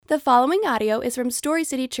The following audio is from Story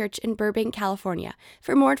City Church in Burbank, California.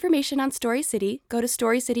 For more information on Story City, go to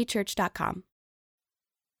storycitychurch.com.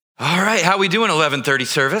 All right, how we doing, 11:30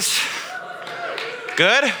 service?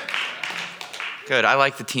 Good? Good, I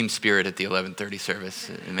like the team spirit at the 11:30 service.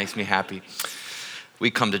 It makes me happy.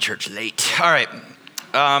 We come to church late. All right,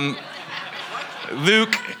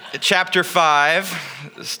 Luke chapter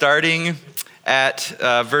 5, starting at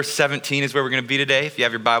verse 17 is where we're gonna be today. If you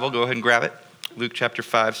have your Bible, go ahead and grab it. Luke chapter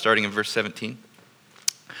 5, starting in verse 17.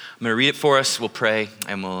 I'm gonna read it for us, we'll pray,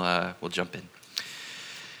 and we'll jump in.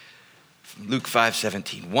 Luke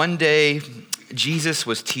 5:17. One day, Jesus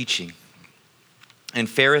was teaching, and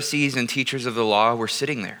Pharisees and teachers of the law were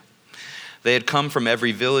sitting there. They had come from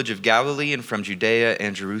every village of Galilee and from Judea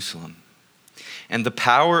and Jerusalem. And the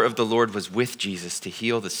power of the Lord was with Jesus to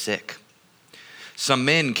heal the sick. Some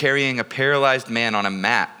men came carrying a paralyzed man on a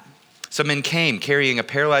mat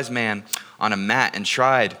and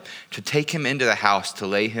tried to take him into the house to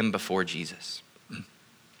lay him before Jesus.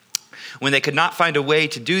 When they could not find a way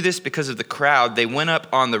to do this because of the crowd, they went up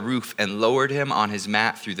on the roof and lowered him on his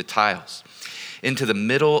mat through the tiles into the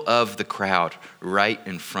middle of the crowd, right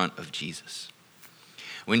in front of Jesus.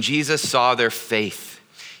 When Jesus saw their faith,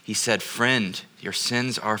 he said, "Friend, your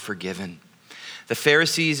sins are forgiven." The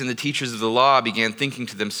Pharisees and the teachers of the law began thinking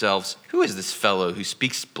to themselves, "Who is this fellow who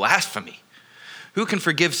speaks blasphemy? Who can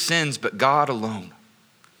forgive sins but God alone?"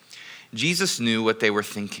 Jesus knew what they were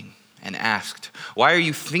thinking and asked, "Why are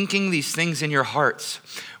you thinking these things in your hearts?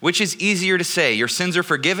 Which is easier to say, 'Your sins are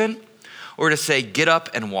forgiven,' or to say, 'Get up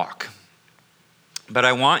and walk'? But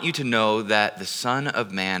I want you to know that the Son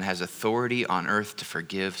of Man has authority on earth to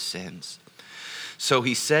forgive sins." So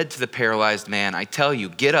he said to the paralyzed man, "I tell you,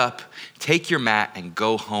 get up, take your mat, and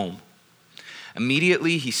go home."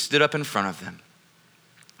 Immediately he stood up in front of them,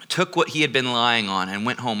 took what he had been lying on, and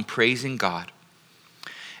went home praising God.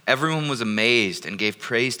 Everyone was amazed and gave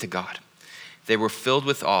praise to God. They were filled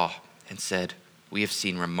with awe and said, "We have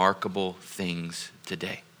seen remarkable things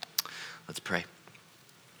today." Let's pray.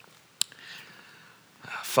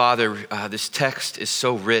 Father, this text is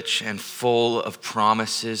so rich and full of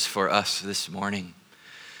promises for us this morning.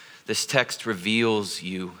 This text reveals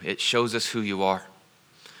you. It shows us who you are.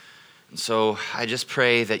 And so I just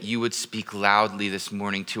pray that you would speak loudly this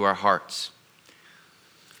morning to our hearts.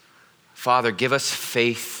 Father, give us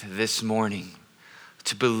faith this morning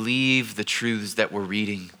to believe the truths that we're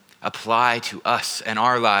reading apply to us and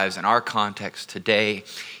our lives and our context today,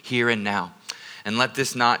 here and now. And let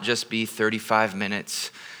this not just be 35 minutes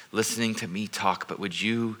listening to me talk, but would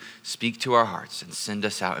you speak to our hearts and send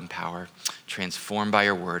us out in power, transformed by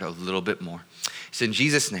your word a little bit more. It's in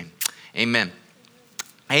Jesus' name, amen.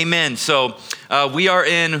 Amen. So we are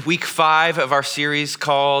in week 5 of our series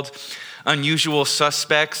called Unusual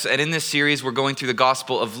Suspects. And in this series, we're going through the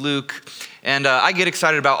Gospel of Luke. And I get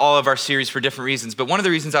excited about all of our series for different reasons. But one of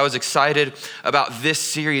the reasons I was excited about this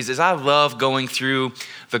series is I love going through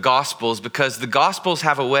the Gospels because the Gospels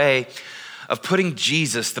have a way of putting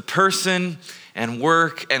Jesus, the person and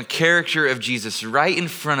work and character of Jesus, right in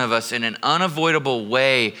front of us in an unavoidable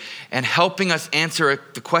way and helping us answer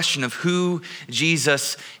the question of who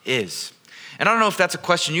Jesus is. And I don't know if that's a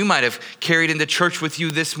question you might have carried into church with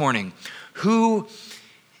you this morning. Who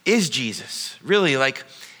is Jesus? Really, like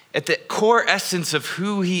at the core essence of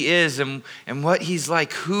who he is and what he's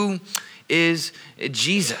like, who is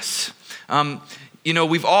Jesus?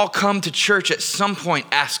 We've all come to church at some point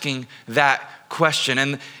asking that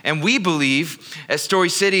question. And we believe at Story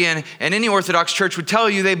City and any Orthodox church would tell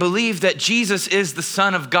you they believe that Jesus is the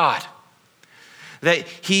Son of God. That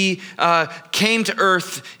he came to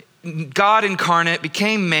earth, God incarnate,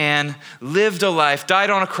 became man, lived a life,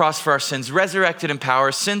 died on a cross for our sins, resurrected in power,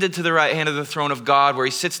 ascended to the right hand of the throne of God where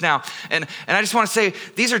he sits now. And I just want to say,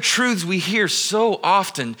 these are truths we hear so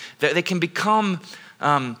often that they can become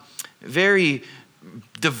very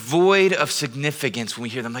devoid of significance when we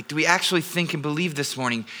hear them. Like, do we actually think and believe this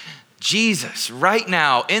morning? Jesus, right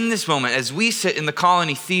now, in this moment, as we sit in the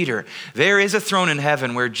Colony Theater, there is a throne in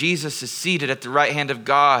heaven where Jesus is seated at the right hand of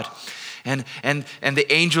God. And the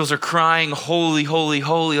angels are crying, "Holy, holy,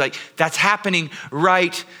 holy." Like, that's happening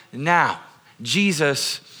right now.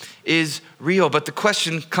 Jesus is real. But the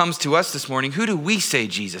question comes to us this morning, who do we say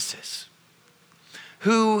Jesus is?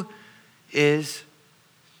 Who is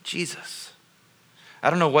Jesus? I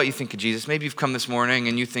don't know what you think of Jesus. Maybe you've come this morning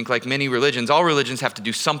and you think, like many religions, all religions have to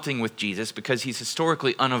do something with Jesus because he's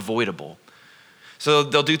historically unavoidable. So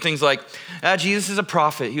they'll do things like, Jesus is a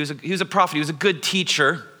prophet. He was a prophet. He was a good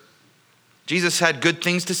teacher. Jesus had good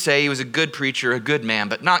things to say. He was a good preacher, a good man,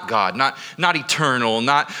 but not God, not eternal,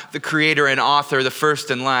 not the creator and author, the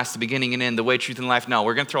first and last, the beginning and end, the way, truth, and life. No,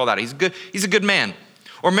 we're going to throw all that. He's a good man.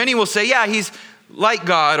 Or many will say, yeah, he's like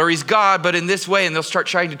God, or he's God, but in this way, and they'll start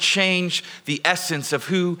trying to change the essence of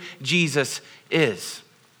who Jesus is.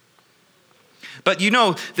 But you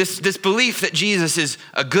know, this belief that Jesus is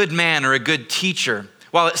a good man or a good teacher,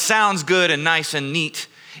 while it sounds good and nice and neat,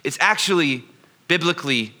 it's actually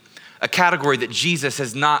biblically a category that Jesus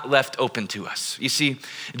has not left open to us. You see,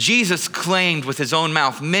 Jesus claimed with his own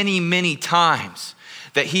mouth many, many times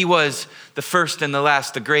that he was the first and the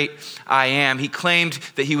last, the great I am. He claimed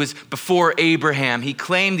that he was before Abraham. He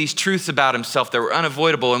claimed these truths about himself that were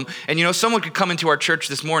unavoidable. And you know, someone could come into our church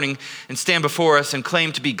this morning and stand before us and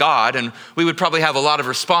claim to be God, and we would probably have a lot of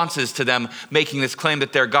responses to them making this claim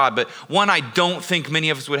that they're God. But one I don't think many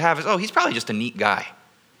of us would have is, oh, he's probably just a neat guy.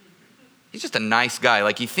 He's just a nice guy.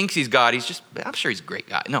 Like, he thinks he's God. I'm sure he's a great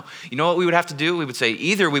guy. No, you know what we would have to do? We would say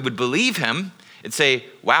either we would believe him and say,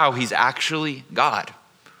 wow, he's actually God.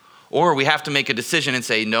 Or we have to make a decision and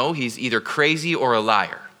say, no, he's either crazy or a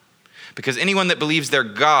liar. Because anyone that believes they're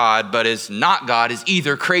God but is not God is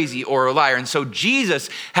either crazy or a liar. And so Jesus,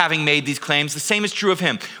 having made these claims, the same is true of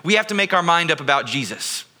him. We have to make our mind up about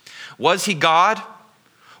Jesus. Was he God?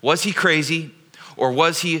 Was he crazy? Or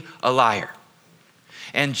was he a liar?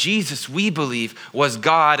 And Jesus, we believe, was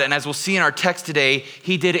God. And as we'll see in our text today,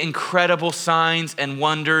 he did incredible signs and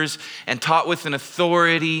wonders and taught with an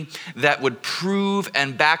authority that would prove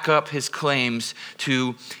and back up his claims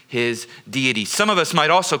to his deity. Some of us might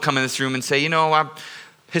also come in this room and say, you know, I'm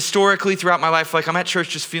historically throughout my life, like, I'm at church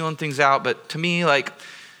just feeling things out. But to me, like,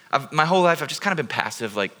 my whole life, I've just kind of been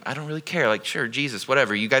passive. Like, I don't really care. Like, sure, Jesus,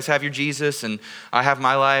 whatever. You guys have your Jesus and I have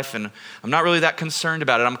my life, and I'm not really that concerned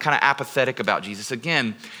about it. I'm kind of apathetic about Jesus.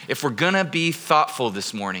 Again, if we're going to be thoughtful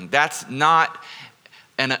this morning, that's not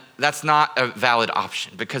a valid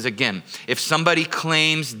option. Because again, if somebody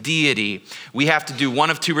claims deity, we have to do one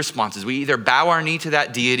of two responses. We either bow our knee to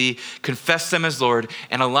that deity, confess them as Lord,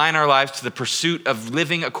 and align our lives to the pursuit of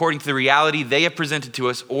living according to the reality they have presented to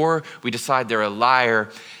us, or we decide they're a liar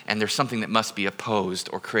and there's something that must be opposed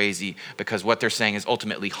or crazy because what they're saying is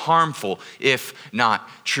ultimately harmful, if not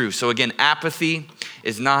true. So again, apathy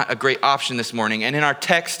is not a great option this morning. And in our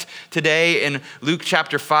text today in Luke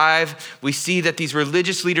chapter 5, we see that these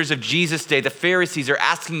religious leaders of Jesus' day, the Pharisees, are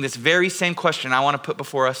asking this very same question I want to put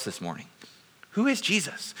before us this morning. Who is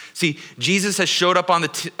Jesus? See, Jesus has showed up on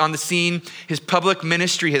the scene. His public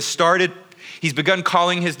ministry has started. He's begun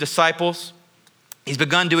calling his disciples. He's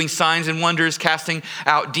begun doing signs and wonders, casting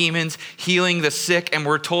out demons, healing the sick, and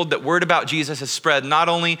we're told that word about Jesus has spread, not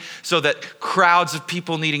only so that crowds of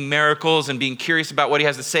people needing miracles and being curious about what he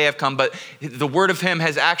has to say have come, but the word of him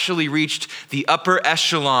has actually reached the upper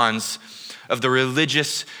echelons of the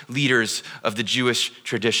religious leaders of the Jewish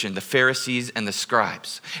tradition, the Pharisees and the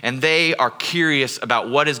scribes. And they are curious about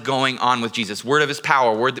what is going on with Jesus. Word of his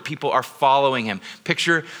power, word that people are following him.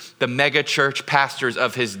 Picture the mega church pastors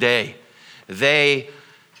of his day. They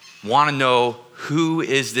want to know, who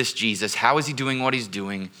is this Jesus? How is he doing what he's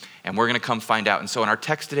doing? And we're going to come find out. And so in our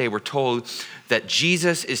text today, we're told that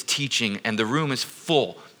Jesus is teaching and the room is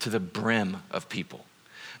full to the brim of people.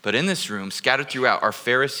 But in this room, scattered throughout, are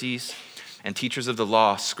Pharisees and teachers of the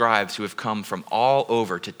law, scribes who have come from all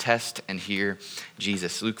over to test and hear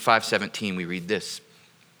Jesus. Luke 5:17, we read this.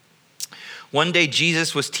 One day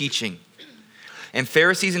Jesus was teaching, and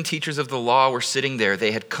Pharisees and teachers of the law were sitting there.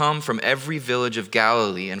 They had come from every village of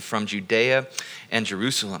Galilee and from Judea and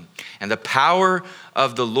Jerusalem. And the power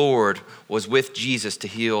of the Lord was with Jesus to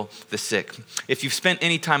heal the sick. If you've spent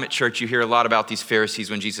any time at church, you hear a lot about these Pharisees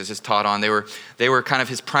when Jesus is taught on. They were kind of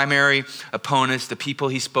his primary opponents, the people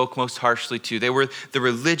he spoke most harshly to. They were the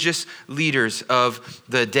religious leaders of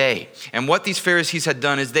the day. And what these Pharisees had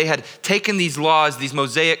done is they had taken these laws, these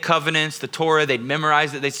Mosaic covenants, the Torah, they'd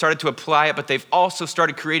memorized it, they started to apply it, but they've also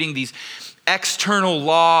started creating these external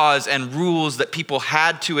laws and rules that people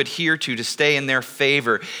had to adhere to stay in their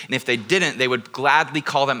favor. And if they didn't, they would gladly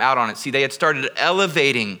call them out on it. See, they had started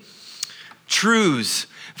elevating truths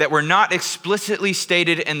that were not explicitly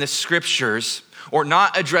stated in the scriptures or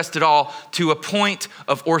not addressed at all to a point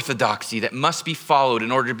of orthodoxy that must be followed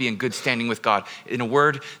in order to be in good standing with God. In a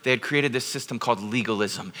word, they had created this system called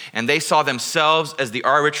legalism. And they saw themselves as the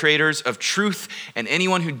arbitrators of truth, and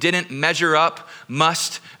anyone who didn't measure up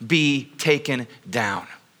must be taken down.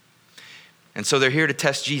 And so they're here to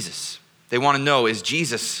test Jesus. They want to know, is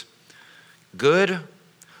Jesus good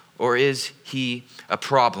or is he a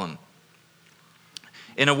problem?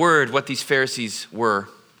 In a word, what these Pharisees were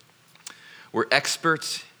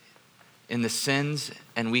experts in the sins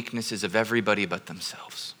and weaknesses of everybody but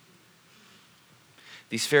themselves.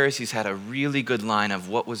 These Pharisees had a really good line of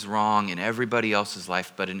what was wrong in everybody else's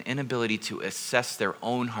life, but an inability to assess their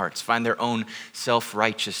own hearts, find their own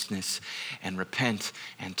self-righteousness, and repent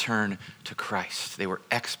and turn to Christ. They were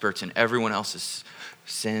experts in everyone else's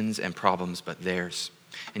sins and problems but theirs.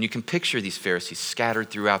 And you can picture these Pharisees scattered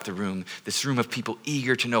throughout the room, this room of people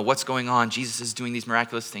eager to know what's going on. Jesus is doing these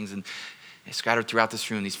miraculous things, and scattered throughout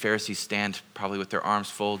this room, these Pharisees stand probably with their arms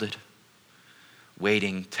folded,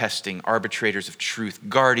 waiting, testing, arbitrators of truth,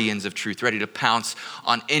 guardians of truth, ready to pounce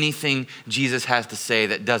on anything Jesus has to say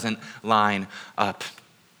that doesn't line up.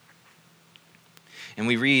 And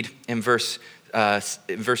we read in verse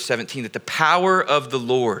 17 that the power of the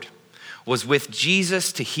Lord was with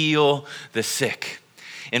Jesus to heal the sick.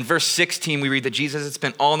 In verse 16, we read that Jesus had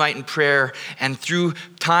spent all night in prayer, and through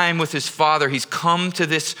time with his Father, he's come to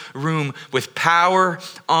this room with power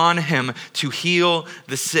on him to heal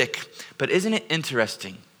the sick. But isn't it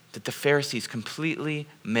interesting that the Pharisees completely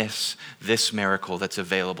miss this miracle that's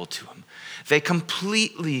available to them? They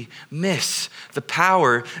completely miss the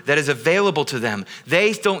power that is available to them.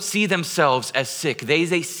 They don't see themselves as sick. They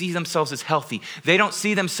see themselves as healthy. They don't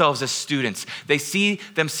see themselves as students. They see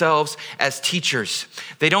themselves as teachers.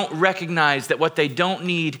 They don't recognize that what they don't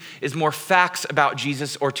need is more facts about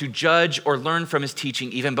Jesus or to judge or learn from his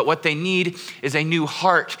teaching even, but what they need is a new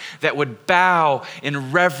heart that would bow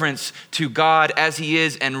in reverence to God as he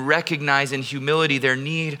is and recognize in humility their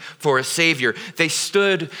need for a Savior. They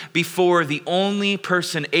stood before the only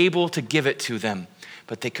person able to give it to them,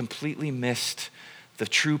 but they completely missed the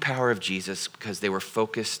true power of Jesus because they were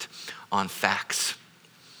focused on facts.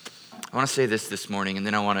 I want to say this morning, and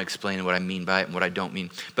then I want to explain what I mean by it and what I don't mean.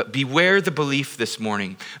 But beware the belief this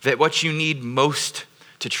morning that what you need most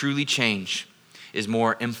to truly change is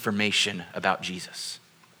more information about Jesus.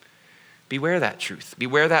 Beware that truth.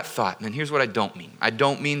 Beware that thought. And here's what I don't mean. I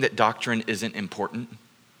don't mean that doctrine isn't important.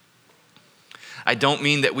 I don't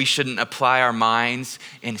mean that we shouldn't apply our minds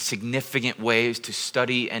in significant ways to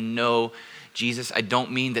study and know Jesus. I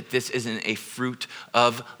don't mean that this isn't a fruit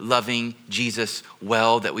of loving Jesus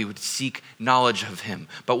well, that we would seek knowledge of him.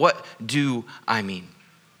 But what do I mean?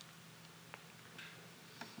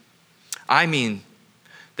 I mean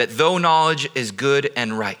that though knowledge is good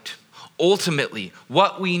and right, ultimately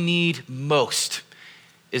what we need most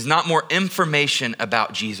is not more information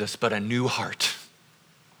about Jesus, but a new heart.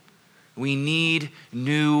 We need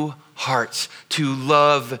new hearts to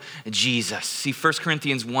love Jesus. See, 1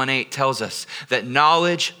 Corinthians 1:8 tells us that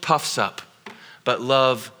knowledge puffs up, but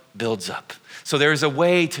love builds up. So there's a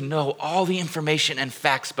way to know all the information and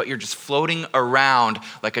facts, but you're just floating around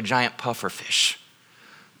like a giant puffer fish,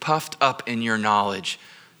 puffed up in your knowledge,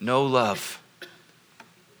 no love.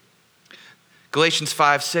 Galatians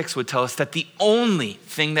 5:6 would tell us that the only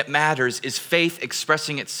thing that matters is faith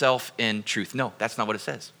expressing itself in truth. No, that's not what it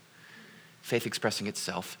says. Faith expressing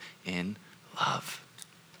itself in love.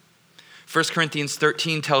 1 Corinthians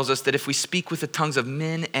 13 tells us that if we speak with the tongues of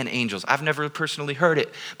men and angels, I've never personally heard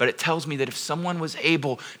it, but it tells me that if someone was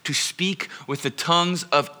able to speak with the tongues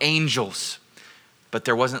of angels, but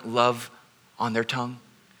there wasn't love on their tongue,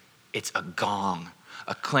 it's a gong,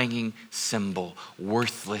 a clanging cymbal,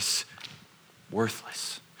 worthless.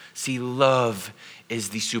 See, love is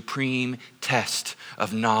the supreme test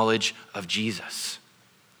of knowledge of Jesus.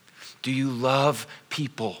 Do you love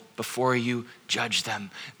people before you judge them?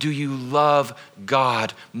 Do you love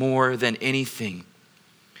God more than anything?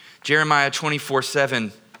 Jeremiah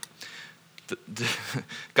 24:7,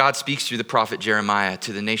 God speaks through the prophet Jeremiah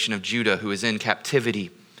to the nation of Judah who is in captivity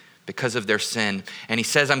because of their sin. And he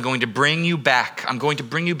says, I'm going to bring you back. I'm going to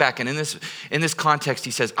bring you back. And in this context,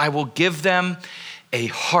 he says, I will give them a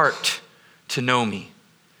heart to know me,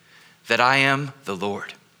 that I am the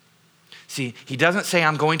Lord. See, he doesn't say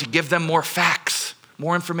I'm going to give them more facts,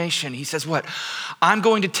 more information. He says what? I'm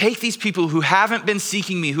going to take these people who haven't been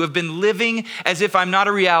seeking me, who have been living as if I'm not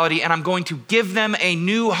a reality, and I'm going to give them a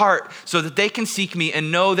new heart so that they can seek me and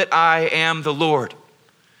know that I am the Lord.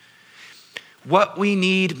 What we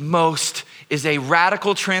need most is a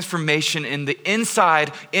radical transformation in the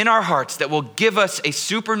inside, in our hearts, that will give us a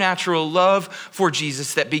supernatural love for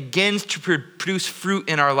Jesus that begins to produce fruit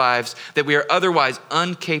in our lives that we are otherwise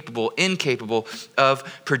incapable of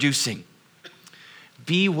producing.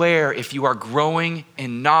 Beware if you are growing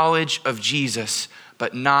in knowledge of Jesus,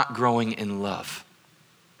 but not growing in love.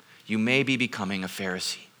 You may be becoming a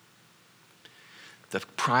Pharisee. The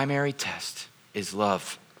primary test is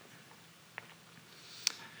love.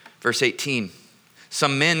 Verse 18,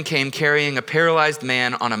 some men came carrying a paralyzed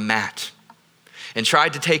man on a mat and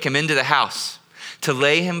tried to take him into the house. to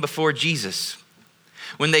lay him before Jesus.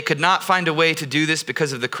 When they could not find a way to do this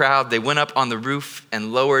because of the crowd, they went up on the roof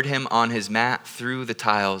and lowered him on his mat through the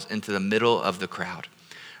tiles into the middle of the crowd,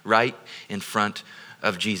 right in front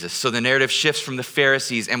of Jesus. So the narrative shifts from the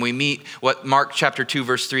Pharisees, and we meet what Mark chapter 2,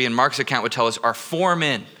 verse 3 in Mark's account would tell us are 4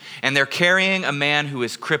 men, and they're carrying a man who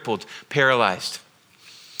is crippled, paralyzed.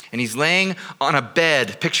 And he's laying on a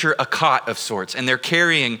bed, picture a cot of sorts, and they're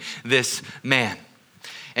carrying this man.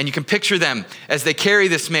 And you can picture them as they carry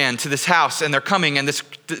this man to this house, and they're coming, and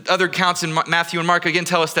the other accounts in Matthew and Mark again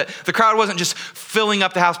tell us that the crowd wasn't just filling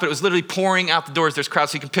up the house, but it was literally pouring out the doors. There's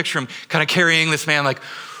crowds, so you can picture him kind of carrying this man like,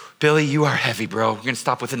 Billy, you are heavy, bro. We're gonna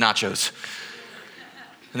stop with the nachos.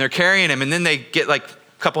 And they're carrying him, and then they get like a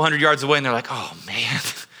couple hundred yards away, and they're like, oh man,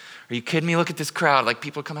 are you kidding me? Look at this crowd. Like,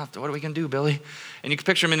 people come out, what are we gonna do, Billy? And you can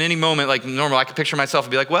picture him in any moment, like normal. I could picture myself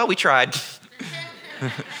and be like, well, we tried.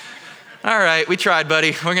 All right, we tried,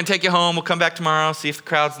 buddy. We're gonna take you home. We'll come back tomorrow, see if the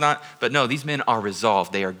crowd's not. But no, these men are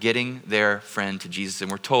resolved. They are getting their friend to Jesus.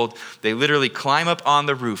 And we're told they literally climb up on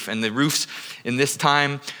the roof. And the roofs in this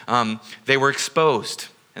time, they were exposed.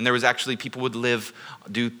 And there was actually, people would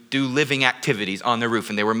do living activities on the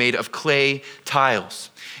roof. And they were made of clay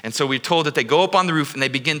tiles. And so we're told that they go up on the roof and they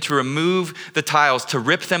begin to remove the tiles, to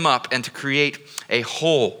rip them up and to create a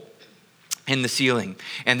hole in the ceiling.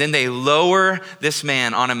 And then they lower this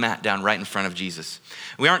man on a mat down right in front of Jesus.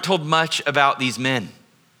 We aren't told much about these men,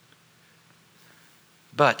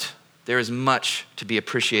 but there is much to be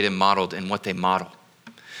appreciated and modeled in what they model.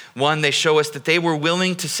 One, they show us that they were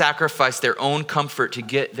willing to sacrifice their own comfort to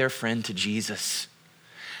get their friend to Jesus.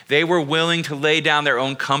 They were willing to lay down their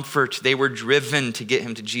own comfort. They were driven to get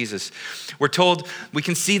him to Jesus. We're told, we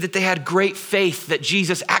can see that they had great faith that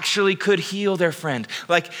Jesus actually could heal their friend.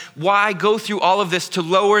 Like, why go through all of this to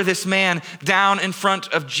lower this man down in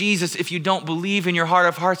front of Jesus if you don't believe in your heart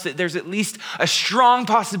of hearts that there's at least a strong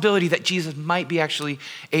possibility that Jesus might be actually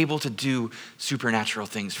able to do supernatural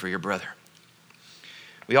things for your brother?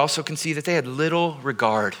 We also can see that they had little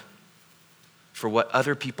regard for what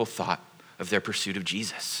other people thought of their pursuit of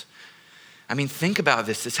Jesus. I mean, think about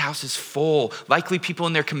this. This house is full. Likely people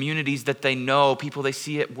in their communities that they know, people they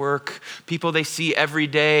see at work, people they see every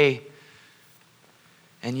day.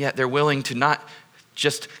 And yet they're willing to not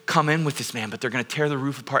just come in with this man, but they're going to tear the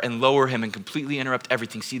roof apart and lower him and completely interrupt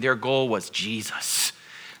everything. See, their goal was Jesus.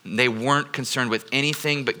 They weren't concerned with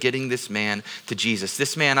anything but getting this man to Jesus.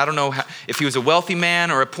 This man, I don't know if he was a wealthy man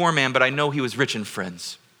or a poor man, but I know he was rich in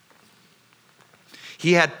friends.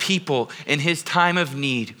 He had people in his time of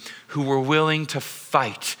need who were willing to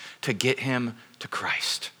fight to get him to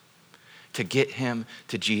Christ, to get him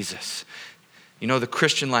to Jesus. You know, the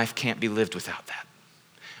Christian life can't be lived without that.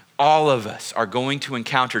 All of us are going to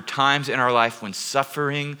encounter times in our life when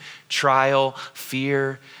suffering, trial,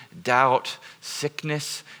 fear, doubt,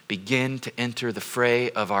 sickness begin to enter the fray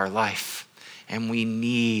of our life. And we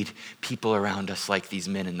need people around us like these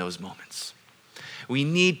men in those moments. We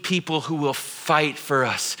need people who will fight for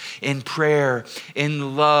us in prayer,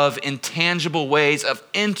 in love, in tangible ways of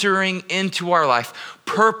entering into our life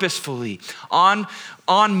purposefully, on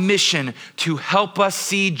mission to help us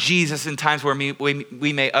see Jesus in times where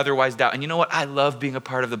we may otherwise doubt. And you know what? I love being a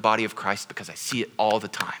part of the body of Christ because I see it all the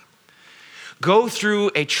time. Go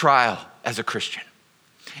through a trial as a Christian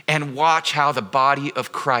and watch how the body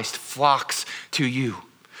of Christ flocks to you.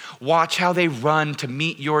 Watch how they run to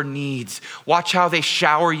meet your needs. Watch how they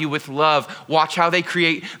shower you with love. Watch how they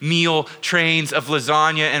create meal trains of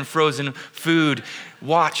lasagna and frozen food.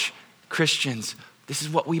 Watch, Christians, this is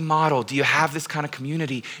what we model. Do you have this kind of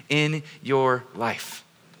community in your life?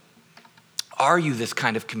 Are you this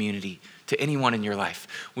kind of community to anyone in your life?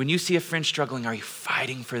 When you see a friend struggling, are you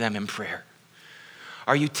fighting for them in prayer?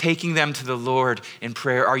 Are you taking them to the Lord in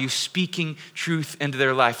prayer? Are you speaking truth into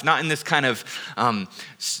their life? Not in this kind of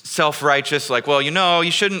self-righteous, like, well,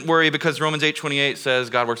 you shouldn't worry because Romans 8:28 says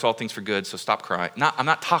God works all things for good, so stop crying. I'm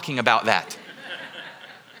not talking about that.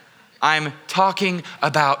 I'm talking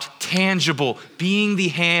about tangible, being the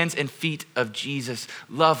hands and feet of Jesus,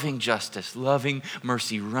 loving justice, loving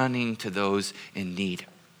mercy, running to those in need.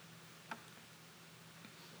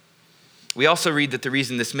 We also read that the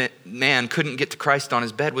reason this man couldn't get to Christ on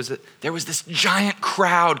his bed was that there was this giant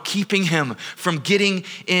crowd keeping him from getting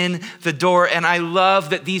in the door. And I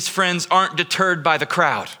love that these friends aren't deterred by the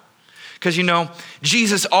crowd. Because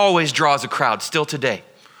Jesus always draws a crowd still today.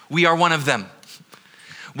 We are one of them.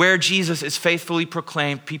 Where Jesus is faithfully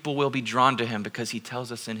proclaimed, people will be drawn to him because he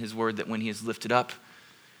tells us in his word that when he is lifted up,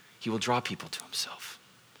 he will draw people to himself.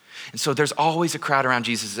 And so there's always a crowd around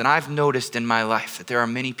Jesus. And I've noticed in my life that there are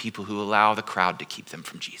many people who allow the crowd to keep them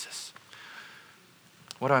from Jesus.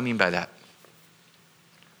 What do I mean by that?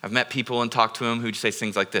 I've met people and talked to them who say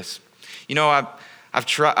things like this. I've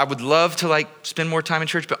tried, I would love to like spend more time in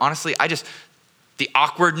church, but honestly, the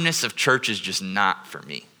awkwardness of church is just not for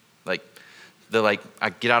me. I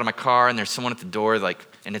get out of my car and there's someone at the door,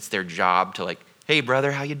 and it's their job to hey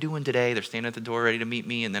brother, how you doing today? They're standing at the door ready to meet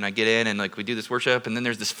me, and then I get in and we do this worship, and then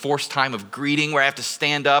there's this forced time of greeting where I have to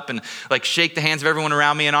stand up and shake the hands of everyone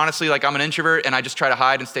around me, and honestly, I'm an introvert and I just try to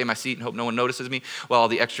hide and stay in my seat and hope no one notices me, while all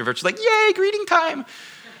the extroverts are yay, greeting time.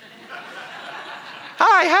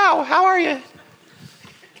 Hi, how are you?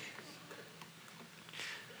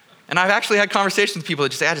 And I've actually had conversations with people that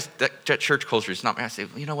just say, that church culture is not me. I say,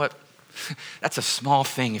 well, you know what? That's a small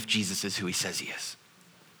thing if Jesus is who he says he is.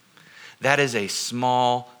 That is a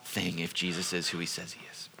small thing if Jesus is who he says he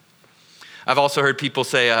is. I've also heard people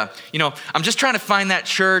say, I'm just trying to find that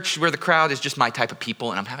church where the crowd is just my type of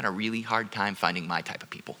people, and I'm having a really hard time finding my type of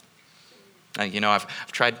people.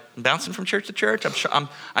 I've tried bouncing from church to church.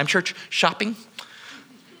 I'm church shopping.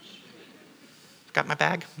 Got my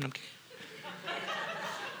bag.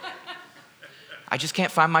 I just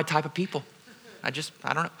can't find my type of people. I don't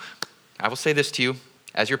know. I will say this to you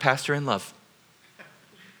as your pastor in love.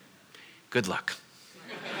 Good luck.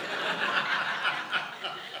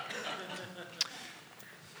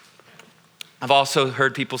 I've also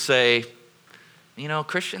heard people say,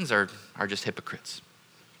 Christians are just hypocrites.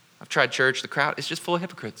 I've tried church, the crowd is just full of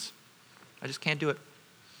hypocrites. I just can't do it.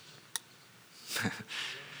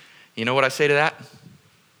 You know what I say to that?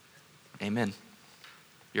 Amen.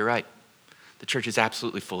 You're right. The church is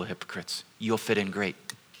absolutely full of hypocrites. You'll fit in great.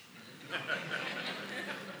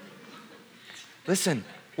 Listen,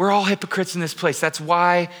 we're all hypocrites in this place. That's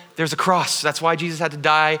why there's a cross. That's why Jesus had to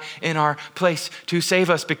die in our place to save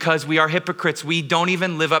us, because we are hypocrites. We don't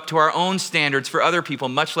even live up to our own standards for other people,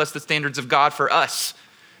 much less the standards of God for us.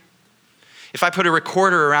 If I put a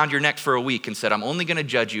recorder around your neck for a week and said, I'm only going to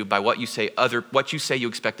judge you by what you say you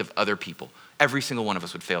expect of other people, every single one of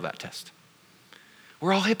us would fail that test.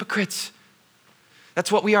 We're all hypocrites. That's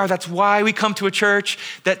what we are. That's why we come to a church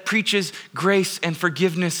that preaches grace and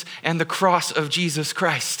forgiveness and the cross of Jesus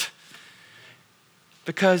Christ.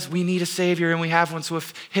 Because we need a Savior and we have one. So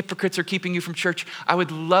if hypocrites are keeping you from church, I would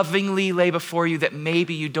lovingly lay before you that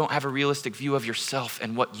maybe you don't have a realistic view of yourself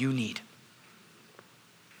and what you need.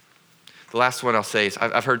 The last one I'll say is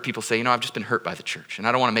I've heard people say, I've just been hurt by the church, and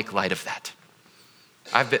I don't want to make light of that.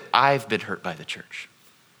 I've been hurt by the church.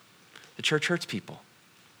 The church hurts people.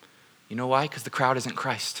 You know why? Because the crowd isn't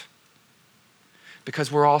Christ.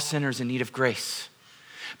 Because we're all sinners in need of grace.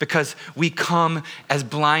 Because we come as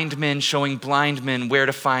blind men showing blind men where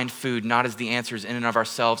to find food, not as the answers in and of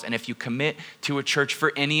ourselves. And if you commit to a church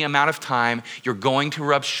for any amount of time, you're going to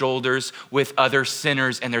rub shoulders with other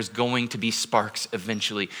sinners, and there's going to be sparks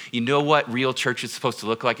eventually. You know what real church is supposed to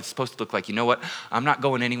look like? It's supposed to look like, I'm not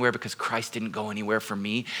going anywhere because Christ didn't go anywhere for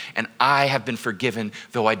me, and I have been forgiven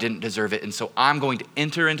though I didn't deserve it. And so I'm going to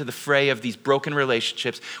enter into the fray of these broken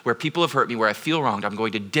relationships where people have hurt me, where I feel wronged. I'm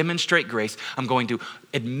going to demonstrate grace. I'm going to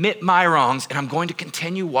admit my wrongs, and I'm going to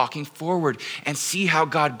continue walking forward and see how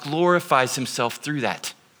God glorifies himself through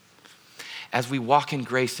that as we walk in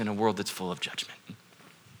grace in a world that's full of judgment.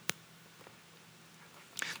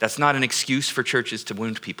 That's not an excuse for churches to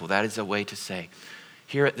wound people. That is a way to say,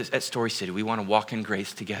 here at Story City, we want to walk in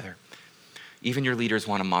grace together. Even your leaders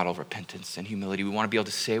want to model repentance and humility. We want to be able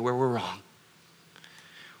to say where we're wrong.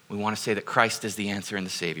 We want to say that Christ is the answer and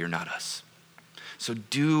the Savior, not us. So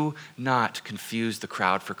do not confuse the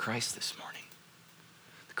crowd for Christ this morning.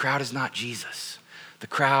 The crowd is not Jesus. The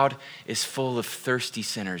crowd is full of thirsty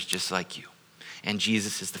sinners just like you. And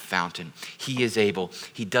Jesus is the fountain. He is able.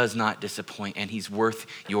 He does not disappoint, and he's worth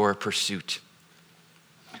your pursuit.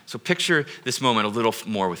 So picture this moment a little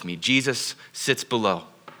more with me. Jesus sits below,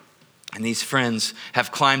 and these friends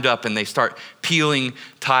have climbed up and they start peeling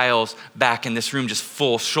tiles back in this room, just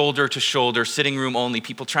full, shoulder to shoulder, sitting room only,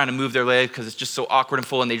 people trying to move their legs because it's just so awkward and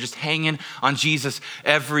full, and they're just hanging on Jesus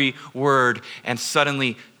every word. And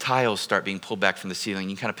suddenly tiles start being pulled back from the ceiling.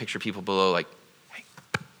 You can kind of picture people below like, hey,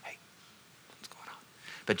 what's going on?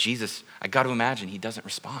 But Jesus, I got to imagine he doesn't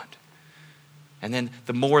respond. And then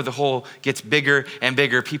the more the hole gets bigger and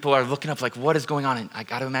bigger, people are looking up like, what is going on? And I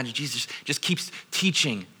got to imagine Jesus just keeps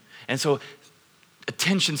teaching. And so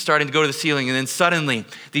attention starting to go to the ceiling. And then suddenly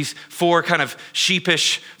these four kind of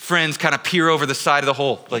sheepish friends kind of peer over the side of the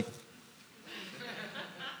hole. And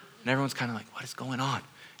everyone's kind of like, what is going on?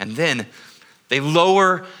 And then they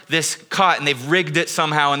lower this cot, and they've rigged it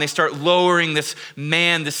somehow. And they start lowering this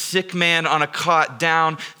man, this sick man on a cot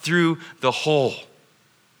down through the hole.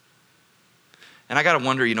 And I got to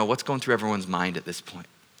wonder, what's going through everyone's mind at this point?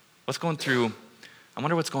 I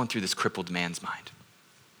wonder what's going through this crippled man's mind.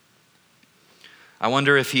 I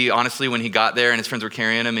wonder if he, honestly, when he got there and his friends were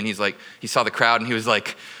carrying him and he saw the crowd and he was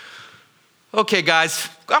like, okay, guys,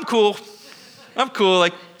 I'm cool.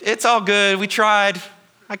 Like, it's all good. We tried.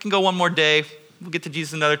 I can go one more day. We'll get to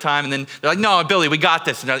Jesus another time. And then they're like, no, Billy, we got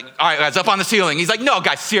this. And they're like, all right, guys, up on the ceiling. He's like, no,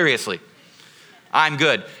 guys, seriously. I'm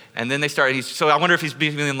good. And then they started, so I wonder if he's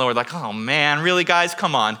being lowered, like, oh man, really, guys,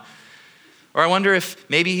 come on. Or I wonder if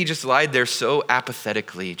maybe he just lied there so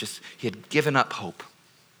apathetically, he had given up hope.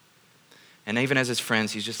 And even as his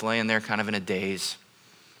friends, he's just laying there kind of in a daze,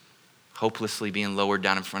 hopelessly being lowered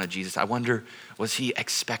down in front of Jesus. I wonder, was he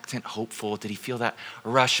expectant, hopeful? Did he feel that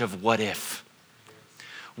rush of what if?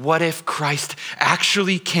 What if Christ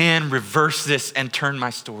actually can reverse this and turn my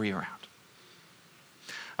story around?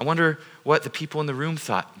 I wonder what the people in the room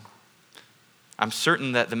thought. I'm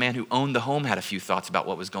certain that the man who owned the home had a few thoughts about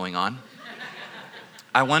what was going on.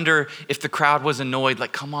 I wonder if the crowd was annoyed,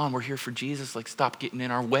 like, come on, we're here for Jesus. Like, stop getting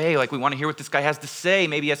in our way. Like, we want to hear what this guy has to say.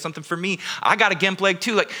 Maybe he has something for me. I got a gimp leg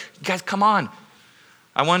too. Like, guys, come on.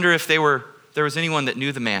 I wonder if there was anyone that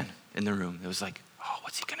knew the man in the room that was like, oh,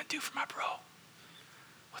 what's he going to do for my bro?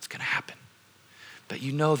 What's going to happen? But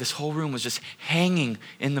this whole room was just hanging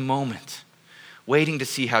in the moment, waiting to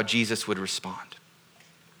see how Jesus would respond.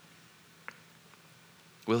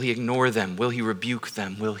 Will he ignore them? Will he rebuke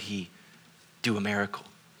them? Will he do a miracle?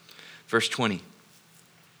 Verse 20.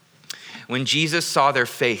 When Jesus saw their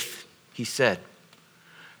faith, he said,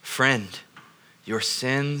 friend, your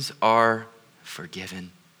sins are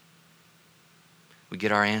forgiven. We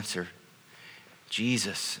get our answer.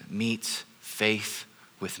 Jesus meets faith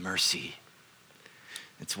with mercy.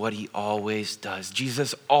 It's what he always does.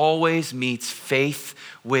 Jesus always meets faith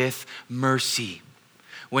with mercy.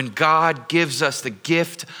 When God gives us the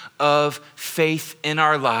gift of faith in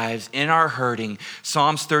our lives, in our hurting,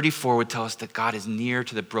 Psalms 34 would tell us that God is near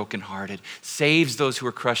to the brokenhearted, saves those who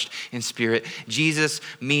are crushed in spirit. Jesus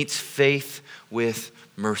meets faith with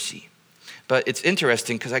mercy. But it's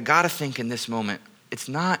interesting because I got to think in this moment, it's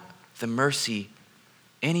not the mercy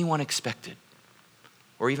anyone expected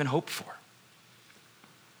or even hoped for.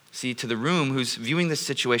 See, to the room who's viewing this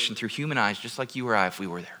situation through human eyes, just like you or I if we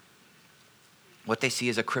were there, what they see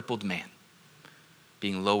is a crippled man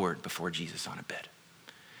being lowered before Jesus on a bed.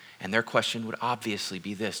 And their question would obviously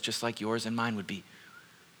be this, just like yours and mine would be,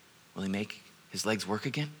 will he make his legs work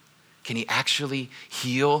again? Can he actually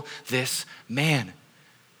heal this man?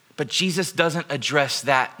 But Jesus doesn't address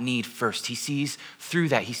that need first. He sees through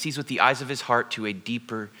that. He sees with the eyes of his heart to a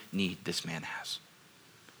deeper need this man has.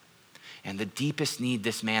 And the deepest need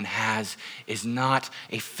this man has is not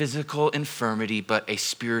a physical infirmity, but a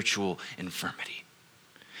spiritual infirmity.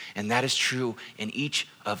 And that is true in each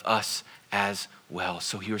of us as well.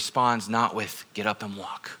 So he responds not with, get up and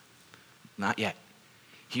walk. Not yet.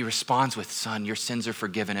 He responds with, son, your sins are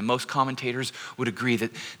forgiven. And most commentators would agree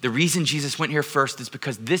that the reason Jesus went here first is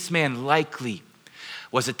because this man likely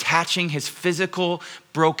was attaching his physical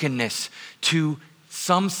brokenness to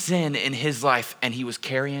some sin in his life, and he was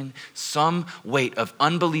carrying some weight of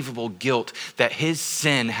unbelievable guilt that his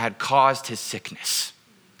sin had caused his sickness.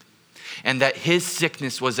 And that his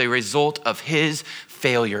sickness was a result of his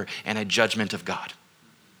failure and a judgment of God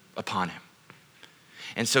upon him.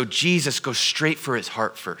 And so Jesus goes straight for his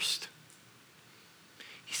heart first.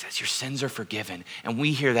 He says, your sins are forgiven. And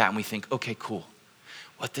we hear that and we think, okay, cool.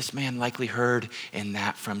 What this man likely heard in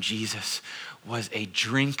that from Jesus was a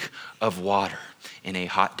drink of water in a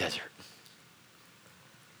hot desert.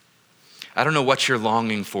 I don't know what you're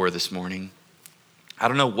longing for this morning. I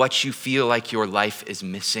don't know what you feel like your life is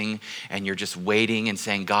missing and you're just waiting and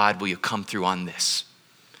saying, God, will you come through on this?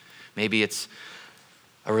 Maybe it's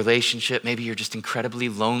a relationship. Maybe you're just incredibly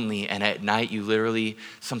lonely and at night you literally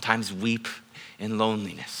sometimes weep in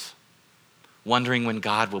loneliness, wondering when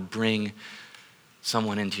God will bring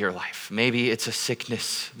someone into your life. Maybe it's a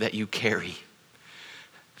sickness that you carry,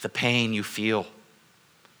 the pain you feel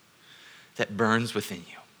that burns within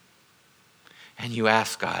you. And you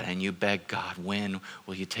ask God and you beg God, when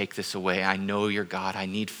will you take this away? I know you're God. I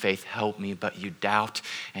need faith. Help me. But you doubt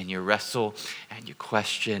and you wrestle and you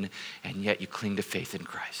question and yet you cling to faith in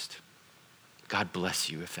Christ. God bless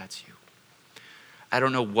you if that's you. I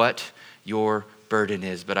don't know what your burden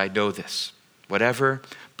is, but I know this. Whatever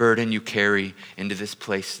burden you carry into this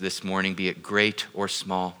place this morning, be it great or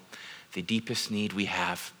small, the deepest need we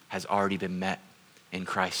have has already been met in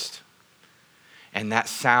Christ. And that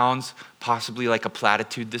sounds possibly like a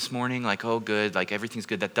platitude this morning, like, oh, good, like everything's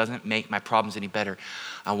good. That doesn't make my problems any better.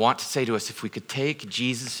 I want to say to us, if we could take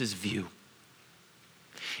Jesus' view,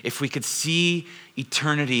 if we could see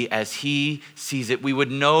eternity as he sees it, we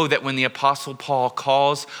would know that when the Apostle Paul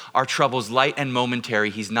calls our troubles light and momentary,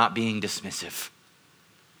 he's not being dismissive.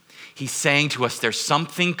 He's saying to us, there's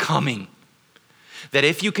something coming. That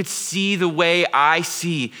if you could see the way I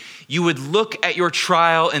see, you would look at your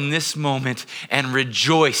trial in this moment and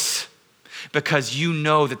rejoice, because you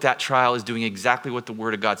know that that trial is doing exactly what the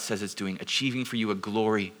Word of God says it's doing, achieving for you a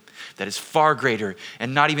glory that is far greater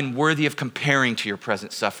and not even worthy of comparing to your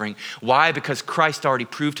present suffering. Why? Because Christ already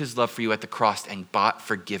proved his love for you at the cross and bought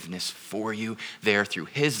forgiveness for you there through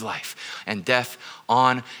his life and death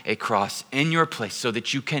on a cross in your place, so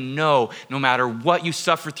that you can know no matter what you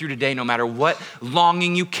suffer through today, no matter what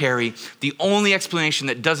longing you carry, the only explanation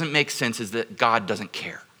that doesn't make sense is that God doesn't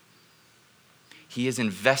care. He is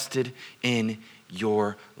invested in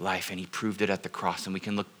your life, and he proved it at the cross, and we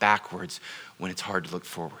can look backwards when it's hard to look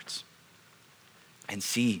forwards and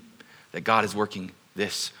see that God is working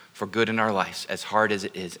this for good in our lives, as hard as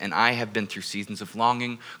it is. And I have been through seasons of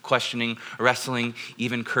longing, questioning, wrestling,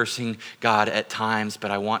 even cursing God at times,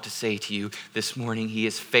 but I want to say to you this morning, he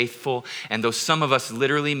is faithful. And though some of us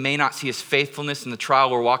literally may not see his faithfulness in the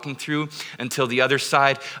trial we're walking through until the other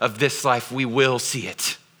side of this life, we will see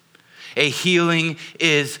it. A healing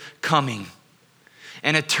is coming.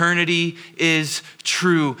 An eternity is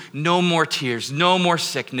true. No more tears, no more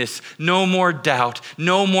sickness, no more doubt,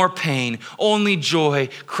 no more pain, only joy.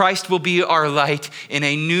 Christ will be our light in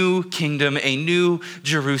a new kingdom, a new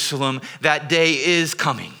Jerusalem. That day is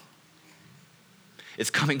coming. It's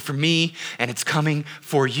coming for me and it's coming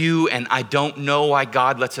for you. And I don't know why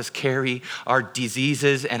God lets us carry our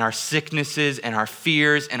diseases and our sicknesses and our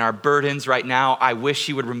fears and our burdens right now. I wish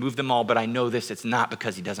he would remove them all, but I know this, it's not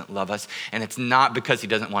because he doesn't love us, and it's not because he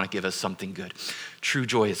doesn't want to give us something good. True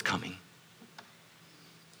joy is coming.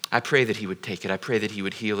 I pray that he would take it. I pray that he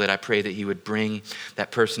would heal it. I pray that he would bring that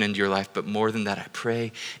person into your life. But more than that, I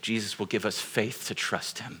pray Jesus will give us faith to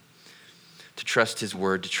trust him, to trust his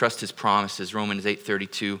word, to trust his promises. Romans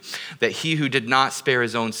 8:32, that he who did not spare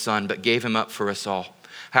his own son, but gave him up for us all,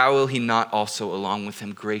 how will he not also along with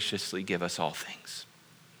him graciously give us all things?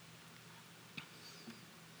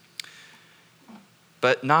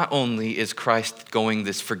 But not only is Christ going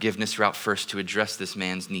this forgiveness route first to address this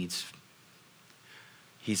man's needs,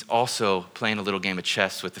 he's also playing a little game of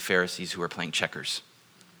chess with the Pharisees who are playing checkers.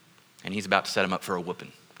 And he's about to set them up for a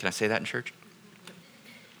whooping. Can I say that in church?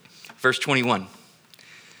 Verse 21,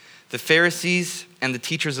 the Pharisees and the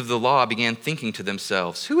teachers of the law began thinking to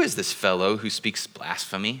themselves, who is this fellow who speaks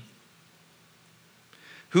blasphemy?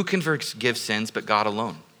 Who can forgive sins but God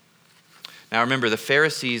alone? Now remember, the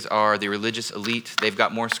Pharisees are the religious elite. They've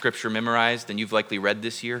got more scripture memorized than you've likely read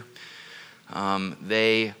this year.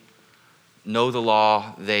 They know the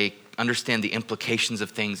law. They understand the implications of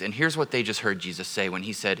things. And here's what they just heard Jesus say when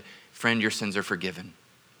he said, friend, your sins are forgiven.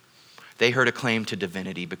 They heard a claim to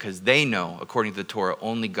divinity because they know, according to the Torah,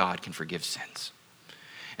 only God can forgive sins.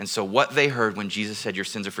 And so what they heard when Jesus said, your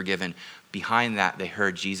sins are forgiven, behind that, they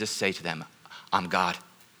heard Jesus say to them, I'm God.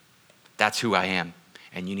 That's who I am,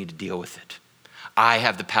 and you need to deal with it. I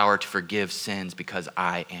have the power to forgive sins because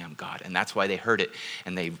I am God. And that's why they heard it.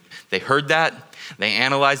 And they heard that, they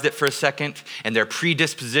analyzed it for a second, and their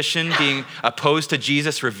predisposition being opposed to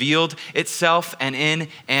Jesus revealed itself, and in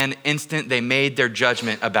an instant they made their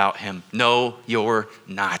judgment about him. No, you're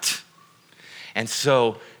not. And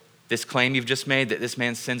so this claim you've just made that this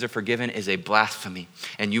man's sins are forgiven is a blasphemy,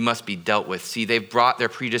 and you must be dealt with. See, they've brought their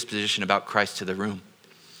predisposition about Christ to the room.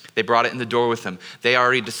 They brought it in the door with them. They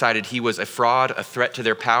already decided he was a fraud, a threat to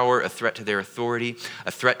their power, a threat to their authority,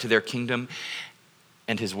 a threat to their kingdom.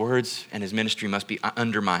 And his words and his ministry must be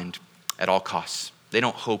undermined at all costs. They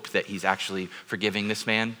don't hope that he's actually forgiving this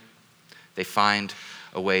man. They find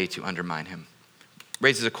a way to undermine him.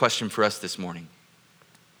 Raises a question for us this morning.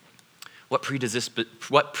 What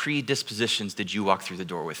predispositions did you walk through the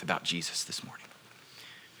door with about Jesus this morning?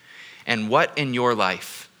 And what in your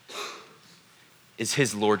life is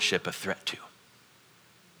his lordship a threat to?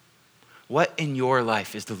 What in your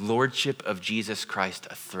life is the lordship of Jesus Christ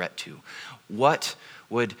a threat to? What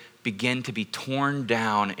would begin to be torn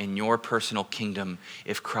down in your personal kingdom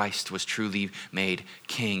if Christ was truly made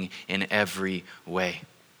king in every way?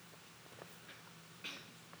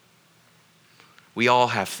 We all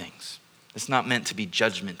have things. It's not meant to be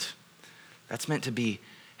judgment. That's meant to be,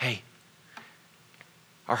 hey,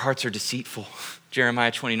 our hearts are deceitful.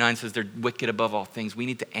 Jeremiah 29 says they're wicked above all things. We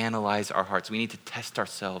need to analyze our hearts. We need to test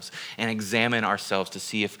ourselves and examine ourselves to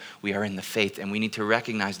see if we are in the faith. And we need to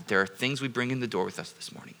recognize that there are things we bring in the door with us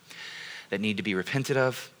this morning that need to be repented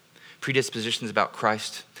of, predispositions about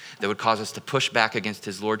Christ that would cause us to push back against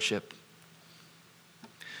his lordship.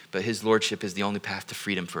 But his lordship is the only path to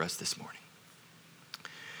freedom for us this morning.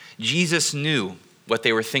 Jesus knew what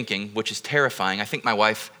they were thinking, which is terrifying. I think my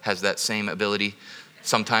wife has that same ability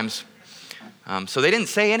sometimes. So they didn't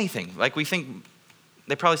say anything. Like we think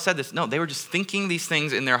they probably said this. No, they were just thinking these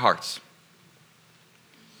things in their hearts.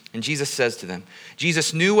 And Jesus says to them,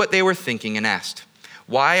 Jesus knew what they were thinking and asked,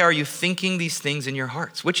 why are you thinking these things in your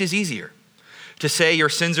hearts? Which is easier, to say your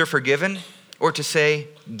sins are forgiven or to say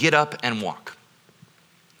get up and walk?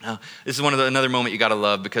 Now, this is another moment you got to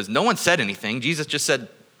love because no one said anything. Jesus just said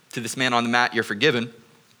to this man on the mat, you're forgiven.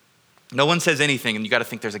 No one says anything, and you got to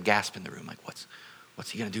think there's a gasp in the room. Like, what's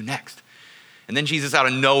he going to do next? And then Jesus out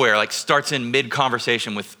of nowhere, like starts in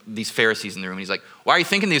mid-conversation with these Pharisees in the room. He's like, why are you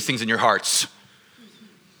thinking these things in your hearts?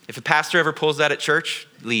 If a pastor ever pulls that at church,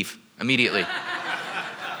 leave immediately.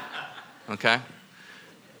 Okay?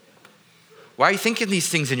 Why are you thinking these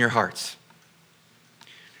things in your hearts?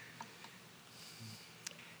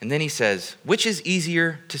 And then he says, which is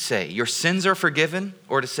easier to say, your sins are forgiven,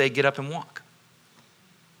 or to say, get up and walk?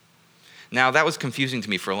 Now, that was confusing to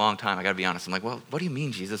me for a long time. I got to be honest. I'm like, well, what do you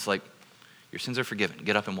mean, Jesus? Like, your sins are forgiven.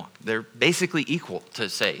 Get up and walk. They're basically equal to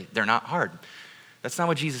say. They're not hard. That's not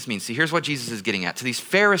what Jesus means. See, here's what Jesus is getting at. To these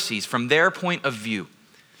Pharisees, from their point of view,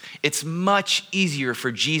 it's much easier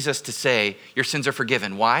for Jesus to say, your sins are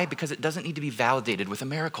forgiven. Why? Because it doesn't need to be validated with a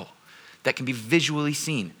miracle that can be visually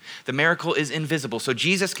seen. The miracle is invisible. So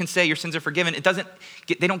Jesus can say, your sins are forgiven.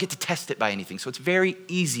 They don't get to test it by anything. So it's very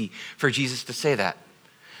easy for Jesus to say that.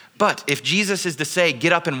 But if Jesus is to say,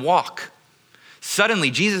 get up and walk,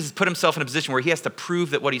 suddenly Jesus has put himself in a position where he has to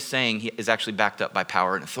prove that what he's saying is actually backed up by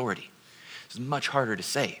power and authority. It's much harder to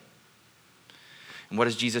say. And what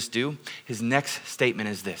does Jesus do? His next statement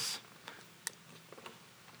is this.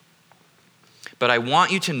 But I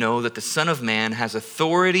want you to know that the Son of Man has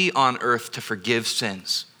authority on earth to forgive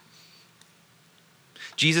sins.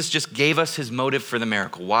 Jesus just gave us his motive for the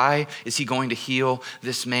miracle. Why is he going to heal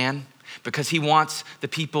this man? Because he wants the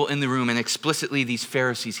people in the room, and explicitly these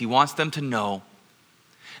Pharisees, he wants them to know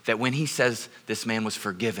that when he says this man was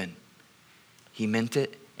forgiven, he meant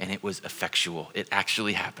it and it was effectual. It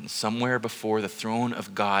actually happened somewhere before the throne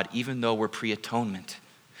of God, even though we're pre-atonement.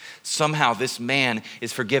 Somehow this man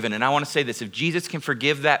is forgiven. And I want to say this, if Jesus can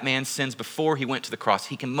forgive that man's sins before he went to the cross,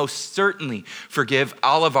 he can most certainly forgive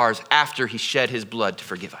all of ours after he shed his blood to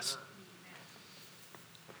forgive us.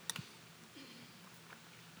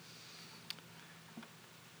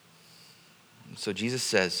 So Jesus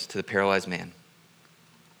says to the paralyzed man,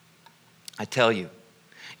 I tell you,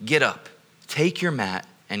 get up, take your mat,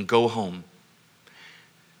 and go home.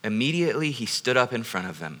 Immediately he stood up in front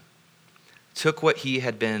of them, took what he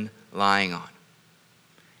had been lying on,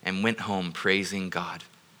 and went home praising God.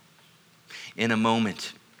 In a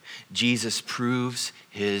moment, Jesus proves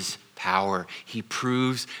his power. He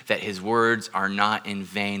proves that his words are not in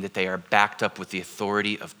vain, that they are backed up with the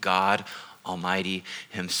authority of God Almighty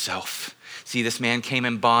himself. See, this man came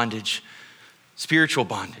in bondage, spiritual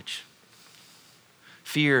bondage.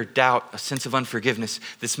 Fear, doubt, a sense of unforgiveness.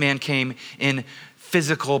 This man came in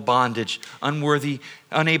physical bondage, unworthy,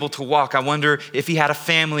 unable to walk. I wonder if he had a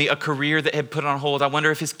family, a career that had put on hold. I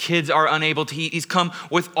wonder if his kids are unable to eat. He's come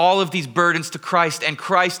with all of these burdens to Christ, and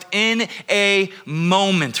Christ in a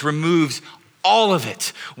moment removes all of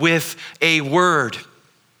it with a word.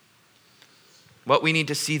 What we need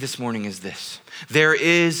to see this morning is this. There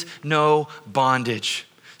is no bondage,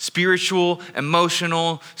 spiritual,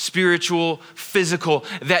 emotional, spiritual, physical,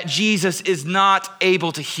 that Jesus is not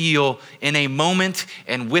able to heal in a moment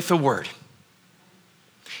and with a word.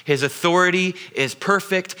 His authority is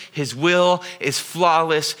perfect. His will is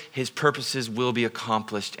flawless. His purposes will be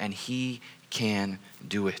accomplished, and he can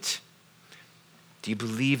do it. Do you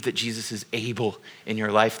believe that Jesus is able in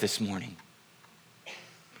your life this morning?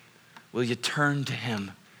 Will you turn to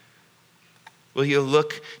him? Will you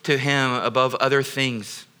look to him above other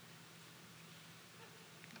things?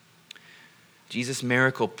 Jesus'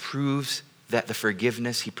 miracle proves that the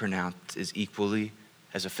forgiveness he pronounced is equally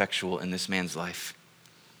as effectual in this man's life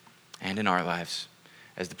and in our lives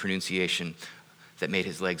as the pronunciation that made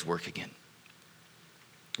his legs work again.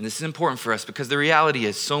 And this is important for us because the reality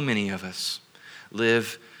is so many of us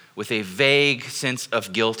live with a vague sense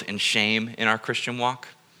of guilt and shame in our Christian walk.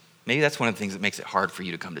 Maybe that's one of the things that makes it hard for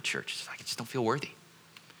you to come to church. It's like, I just don't feel worthy.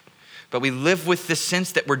 But we live with this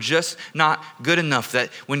sense that we're just not good enough, that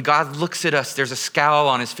when God looks at us, there's a scowl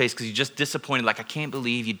on his face because he's just disappointed, like, I can't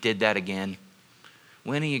believe you did that again.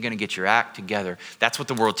 When are you going to get your act together? That's what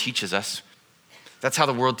the world teaches us. That's how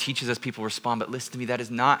the world teaches us people respond. But listen to me, that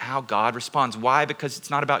is not how God responds. Why? Because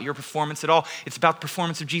it's not about your performance at all. It's about the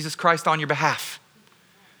performance of Jesus Christ on your behalf.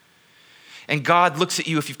 And God looks at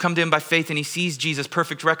you if you've come to him by faith, and he sees Jesus'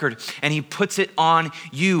 perfect record and he puts it on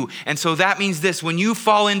you. And so that means this: when you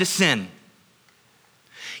fall into sin,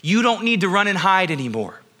 You don't need to run and hide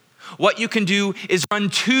anymore. What you can do is run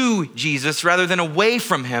to Jesus rather than away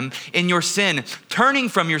from him in your sin, turning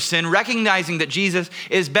from your sin, recognizing that Jesus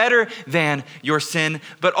is better than your sin,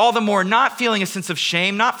 but all the more not feeling a sense of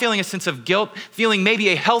shame, not feeling a sense of guilt, feeling maybe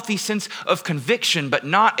a healthy sense of conviction, but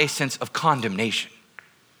not a sense of condemnation.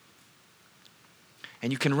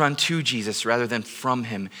 And you can run to Jesus rather than from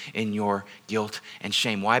him in your guilt and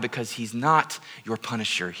shame. Why? Because he's not your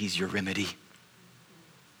punisher, he's your remedy.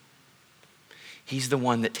 He's the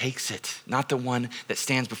one that takes it, not the one that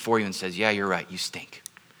stands before you and says, yeah, you're right, you stink.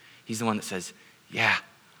 He's the one that says, yeah,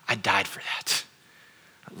 I died for that.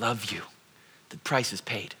 I love you. The price is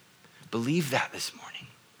paid. Believe that this morning.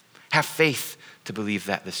 Have faith to believe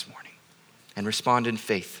that this morning and respond in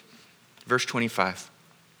faith. Verse 25.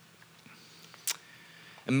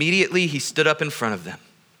 Immediately he stood up in front of them,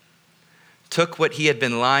 took what he had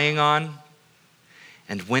been lying on,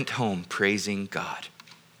 and went home praising God.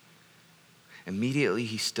 Immediately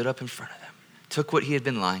he stood up in front of them, took what he had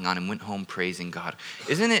been lying on, and went home praising God.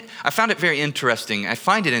 Isn't it? I found it very interesting. I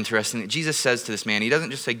find it interesting that Jesus says to this man, he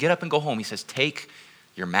doesn't just say, get up and go home. He says, take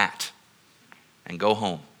your mat and go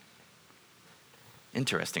home.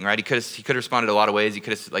 Interesting, right? He could have responded a lot of ways. He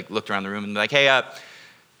could have looked around the room and be like, hey,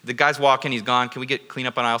 the guy's walking, he's gone. Can we get clean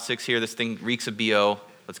up on aisle 6 here? This thing reeks of BO.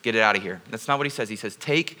 Let's get it out of here. That's not what he says. He says,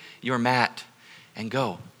 take your mat and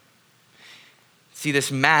go. See,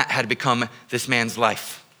 this mat had become this man's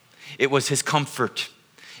life. It was his comfort.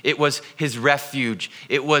 It was his refuge.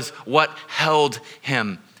 It was what held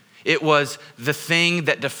him. It was the thing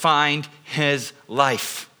that defined his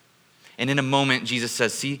life. And in a moment, Jesus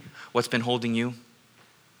says, see what's been holding you?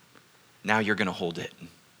 Now you're going to hold it.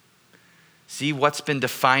 See what's been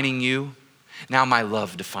defining you? Now my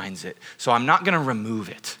love defines it. So I'm not going to remove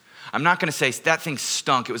it. I'm not going to say, that thing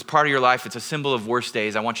stunk. It was part of your life. It's a symbol of worst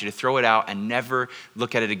days. I want you to throw it out and never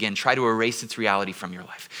look at it again. Try to erase its reality from your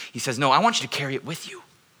life. He says, no, I want you to carry it with you.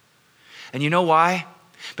 And you know why?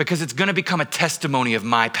 Because it's going to become a testimony of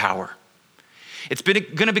my power. It's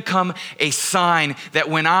going to become a sign that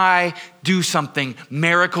when I do something,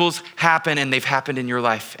 miracles happen, and they've happened in your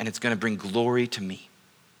life, and it's going to bring glory to me.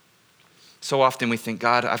 So often we think,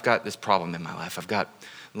 God, I've got this problem in my life. I've got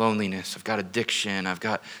loneliness, I've got addiction, I've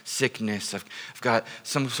got sickness, I've got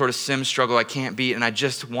some sort of sim struggle I can't beat, and I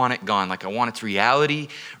just want it gone. Like I want its reality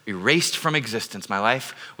erased from existence. My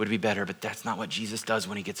life would be better, but that's not what Jesus does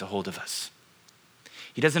when he gets a hold of us.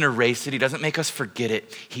 He doesn't erase it. He doesn't make us forget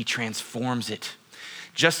it. He transforms it.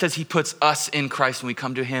 Just as he puts us in Christ when we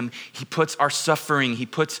come to him, he puts our suffering, he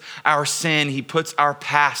puts our sin, he puts our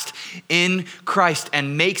past in Christ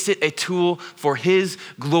and makes it a tool for his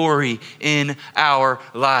glory in our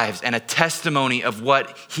lives and a testimony of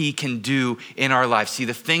what he can do in our lives. See,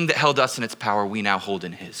 the thing that held us in its power, we now hold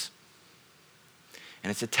in his.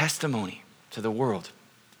 And it's a testimony to the world.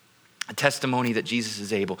 A testimony that Jesus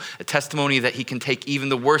is able. A testimony that he can take even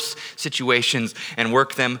the worst situations and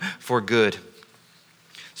work them for good.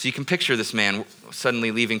 So you can picture this man suddenly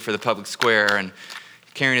leaving for the public square and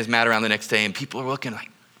carrying his mat around the next day, and people are looking like,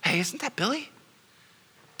 hey, isn't that Billy?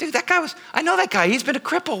 Dude, I know that guy. He's been a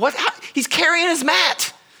cripple. He's carrying his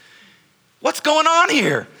mat. What's going on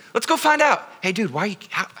here? Let's go find out. Hey, dude,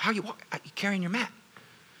 how are you carrying your mat?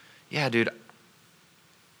 Yeah, dude,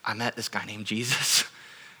 I met this guy named Jesus.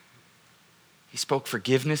 He spoke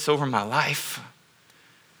forgiveness over my life.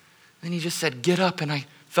 Then he just said, get up, and I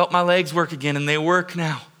felt my legs work again, and they work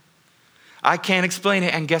now. I can't explain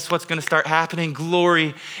it, and guess what's going to start happening?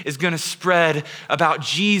 Glory is going to spread about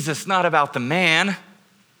Jesus, not about the man.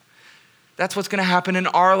 That's what's going to happen in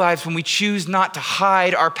our lives when we choose not to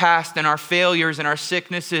hide our past and our failures and our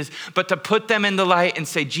sicknesses, but to put them in the light and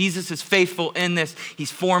say, Jesus is faithful in this.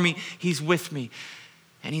 He's for me, he's with me,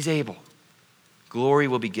 and he's able. Glory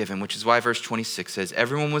will be given, which is why verse 26 says,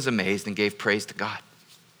 everyone was amazed and gave praise to God.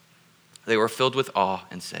 They were filled with awe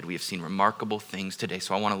and said, we have seen remarkable things today.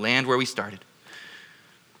 So I want to land where we started.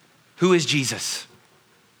 Who is Jesus?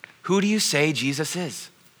 Who do you say Jesus is?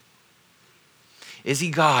 Is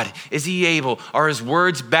he God? Is he able? Are his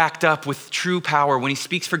words backed up with true power when he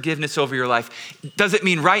speaks forgiveness over your life? Does it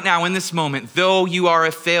mean right now in this moment, though you are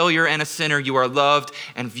a failure and a sinner, you are loved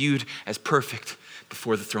and viewed as perfect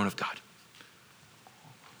before the throne of God?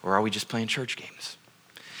 Or are we just playing church games?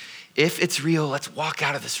 If it's real, let's walk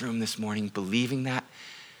out of this room this morning believing that,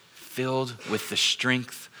 filled with the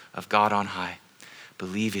strength of God on high,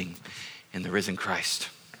 believing in the risen Christ.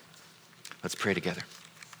 Let's pray together.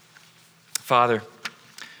 Father,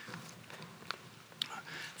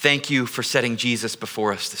 thank you for setting Jesus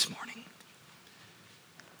before us this morning.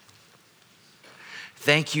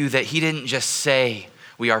 Thank you that he didn't just say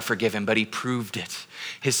we are forgiven, but he proved it.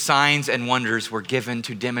 His signs and wonders were given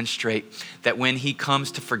to demonstrate that when he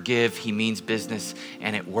comes to forgive, he means business,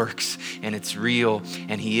 and it works, and it's real,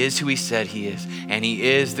 and he is who he said he is, and he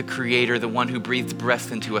is the creator, the one who breathed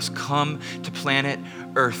breath into us, come to planet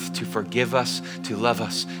Earth to forgive us, to love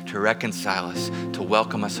us, to reconcile us, to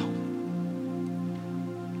welcome us home.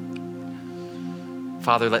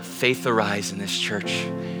 Father, let faith arise in this church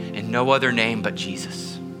in no other name but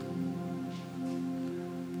Jesus.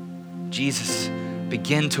 Jesus,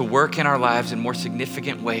 begin to work in our lives in more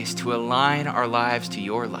significant ways to align our lives to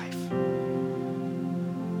your life.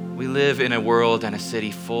 We live in a world and a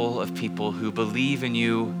city full of people who believe in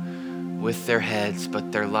you with their heads,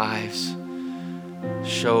 but their lives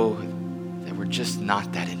show that we're just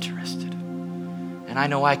not that interested. And I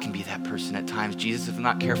know I can be that person at times. Jesus, if I'm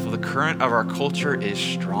not careful, the current of our culture is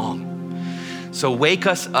strong. So wake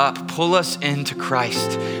us up, pull us into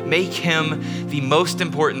Christ. Make him the most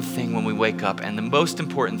important thing when we wake up and the most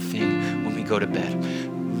important thing when we go to bed.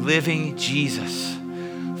 Living Jesus,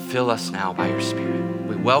 fill us now by your Spirit.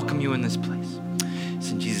 We welcome you in this place.